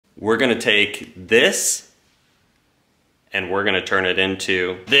we're gonna take this and we're gonna turn it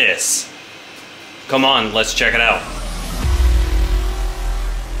into this. Come on, let's check it out.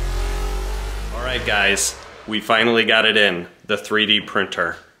 All right guys, we finally got it in, the 3D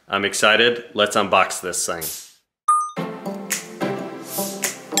printer. I'm excited, let's unbox this thing.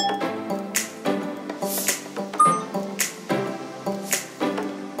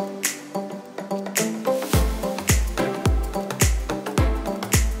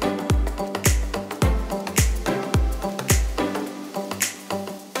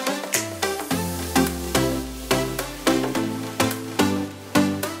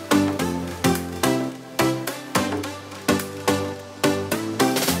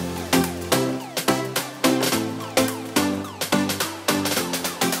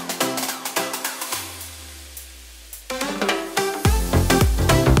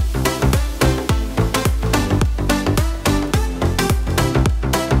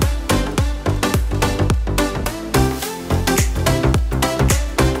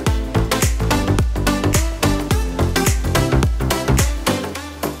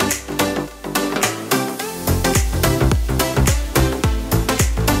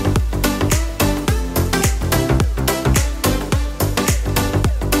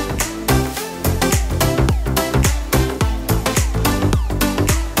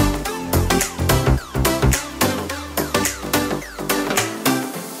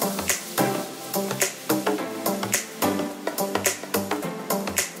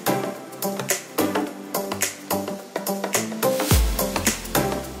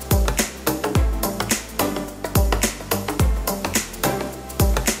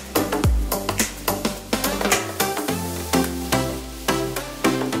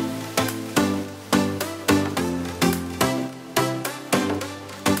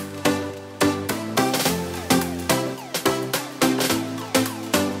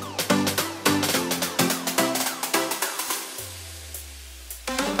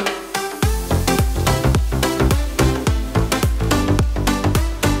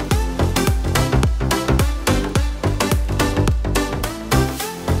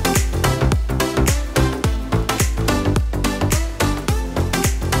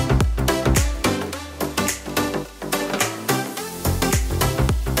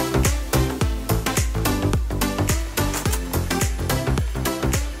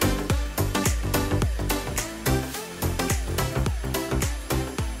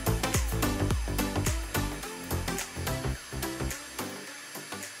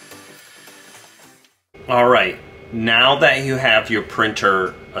 All right, now that you have your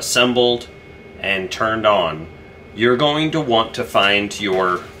printer assembled and turned on, you're going to want to find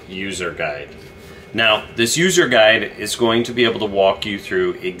your user guide. Now, this user guide is going to be able to walk you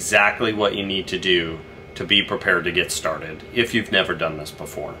through exactly what you need to do to be prepared to get started if you've never done this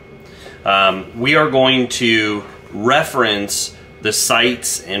before. We are going to reference the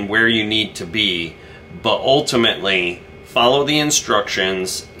sites and where you need to be, but ultimately follow the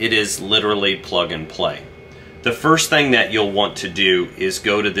instructions. It is literally plug and play. The first thing that you'll want to do is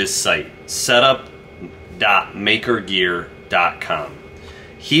go to this site, setup.makergear.com.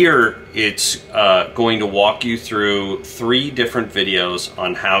 Here it's going to walk you through 3 different videos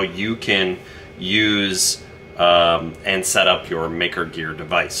on how you can use and set up your MakerGear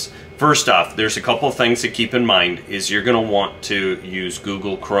device. First off, there's a couple of things to keep in mind is you're going to want to use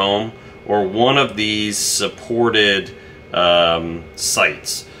Google Chrome or one of these supported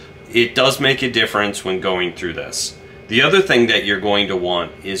sites. It does make a difference when going through this. The other thing that you're going to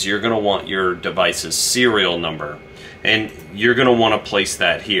want is you're going to want your device's serial number, and you're going to want to place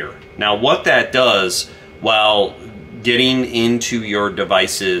that here. Now what that does while getting into your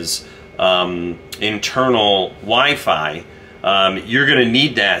device's internal Wi-Fi, you're going to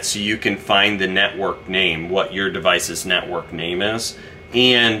need that so you can find the network name, what your device's network name is,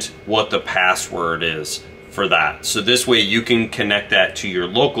 and what the password is for that. So this way you can connect that to your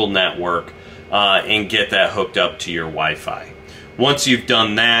local network and get that hooked up to your Wi-Fi. Once you've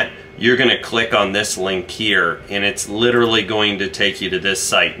done that, you're going to click on this link here and it's literally going to take you to this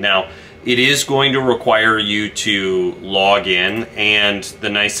site. Now, it is going to require you to log in, and the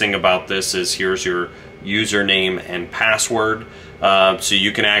nice thing about this is here's your username and password, so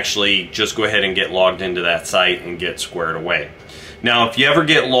you can actually just go ahead and get logged into that site and get squared away. Now, if you ever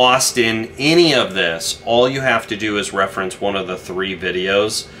get lost in any of this, all you have to do is reference one of the 3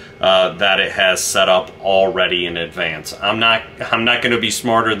 videos that it has set up already in advance. I'm not going to be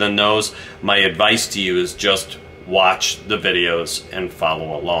smarter than those. My advice to you is just watch the videos and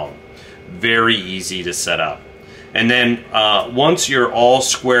follow along. Very easy to set up. And then once you're all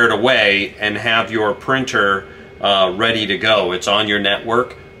squared away and have your printer ready to go, it's on your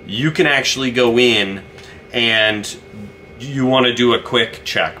network, you can actually go in and you want to do a quick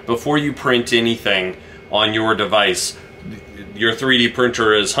check before you print anything on your device. Your 3D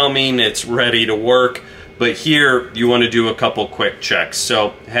printer is humming, it's ready to work, but here you want to do a couple quick checks.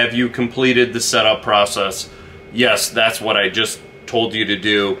 So have you completed the setup process? Yes, that's what I just told you to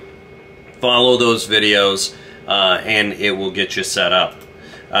do. Follow those videos and it will get you set up.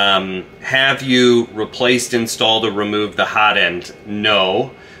 Have you replaced, installed, or removed the hot end?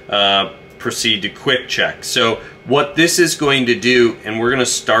 No. Proceed to quick check. So what this is going to do, and we're going to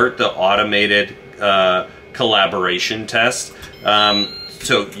start the automated collaboration test.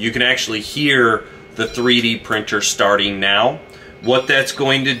 So you can actually hear the 3D printer starting now. What that's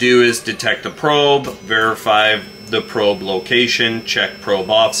going to do is detect the probe, verify the probe location, check probe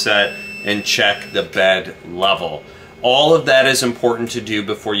offset, and check the bed level. All of that is important to do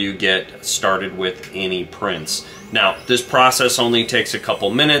before you get started with any prints. Now, this process only takes a couple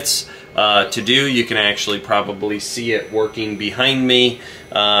minutes to do. You can actually probably see it working behind me.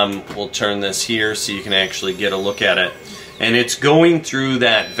 We'll turn this here so you can actually get a look at it. And it's going through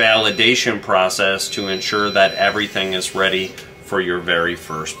that validation process to ensure that everything is ready for your very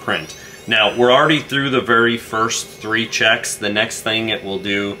first print. Now, we're already through the very first 3 checks. The next thing it will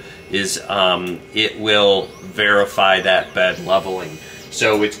do is it will verify that bed leveling.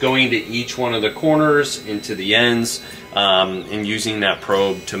 So it's going to each one of the corners, into the ends, and using that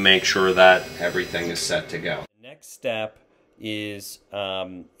probe to make sure that everything is set to go. The next step is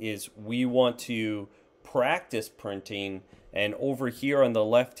we want to practice printing, and over here on the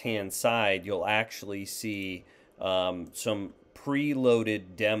left-hand side, you'll actually see some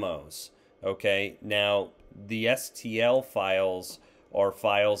preloaded demos. Okay, now the STL files are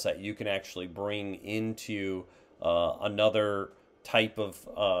files that you can actually bring into another type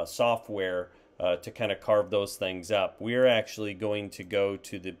of software to kind of carve those things up. We're actually going to go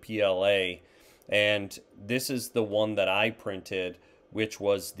to the PLA, and this is the one that I printed, which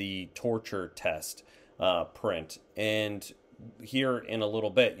was the torture test print. And here in a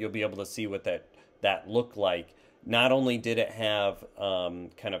little bit, you'll be able to see what that looked like. Not only did it have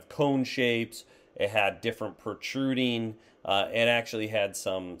kind of cone shapes, it had different protruding, it actually had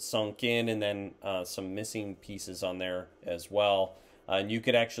some sunk in and then some missing pieces on there as well. And you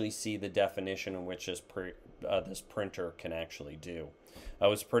could actually see the definition in which this printer can actually do. I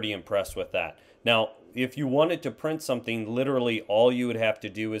was pretty impressed with that. Now, if you wanted to print something, literally all you would have to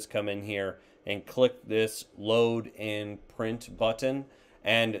do is come in here and click this load and print button,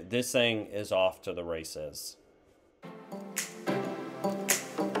 and this thing is off to the races.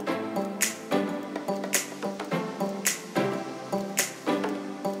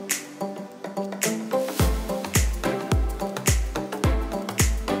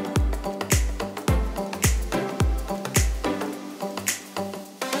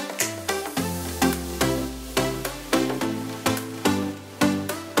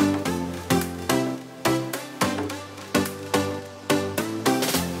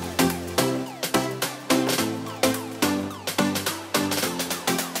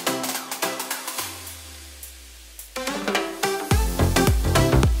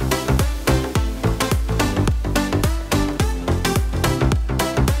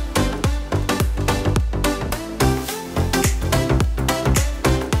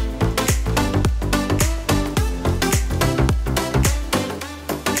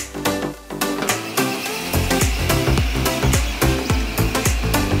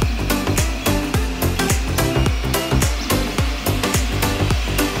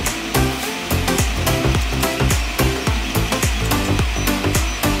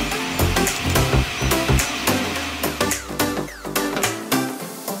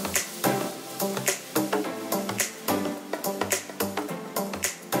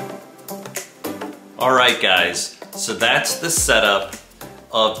 Alright guys, so that's the setup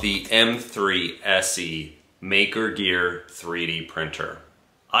of the M3 SE MakerGear 3D printer.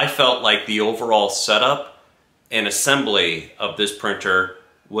 I felt like the overall setup and assembly of this printer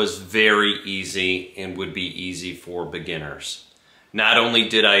was very easy and would be easy for beginners. Not only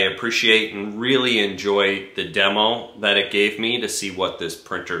did I appreciate and really enjoy the demo that it gave me to see what this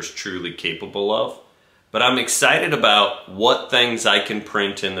printer is truly capable of, but I'm excited about what things I can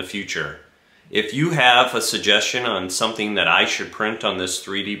print in the future. If you have a suggestion on something that I should print on this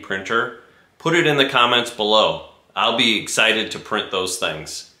 3D printer, put it in the comments below. I'll be excited to print those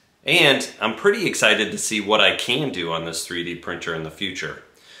things. And I'm pretty excited to see what I can do on this 3D printer in the future.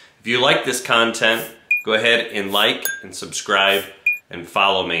 If you like this content, go ahead and like and subscribe and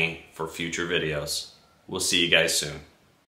follow me for future videos. We'll see you guys soon.